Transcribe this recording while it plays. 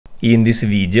In this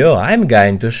video, I'm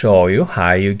going to show you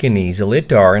how you can easily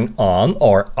turn on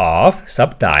or off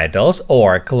subtitles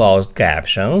or closed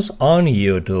captions on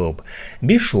YouTube.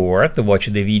 Be sure to watch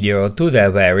the video to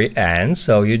the very end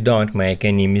so you don't make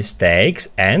any mistakes,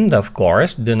 and of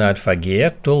course do not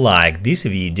forget to like this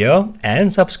video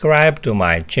and subscribe to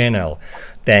my channel.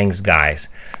 Thanks guys.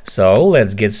 So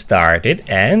let's get started,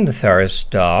 and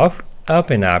first off,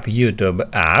 open up YouTube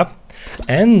app.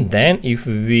 And then if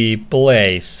we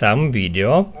play some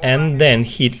video and then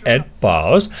hit add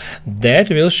pause, that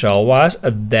will show us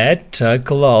that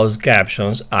closed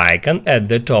captions icon at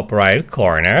the top right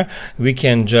corner. We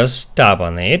can just tap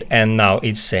on it, and now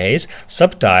it says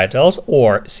subtitles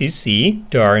or CC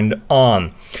turned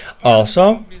on.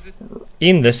 Also,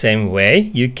 in the same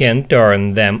way, you can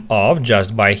turn them off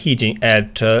just by hitting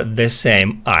at the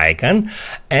same icon,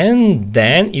 and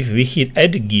then if we hit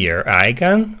at gear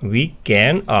icon, we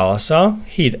can also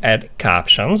hit at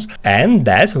captions, and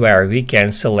that's where we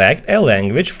can select a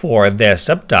language for the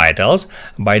subtitles.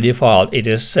 By default it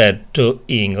is set to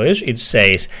English, it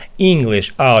says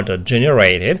English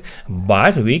auto-generated,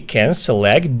 but we can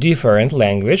select different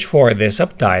language for the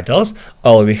subtitles.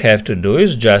 All we have to do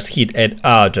is just hit at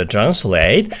auto-translate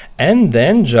and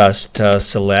then just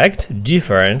select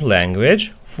different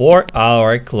language for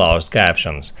our closed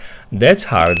captions. That's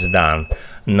how it's done.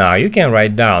 Now you can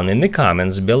write down in the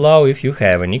comments below if you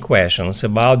have any questions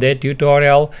about that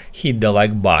tutorial. Hit the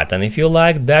like button if you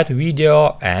liked that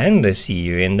video, and see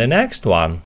you in the next one.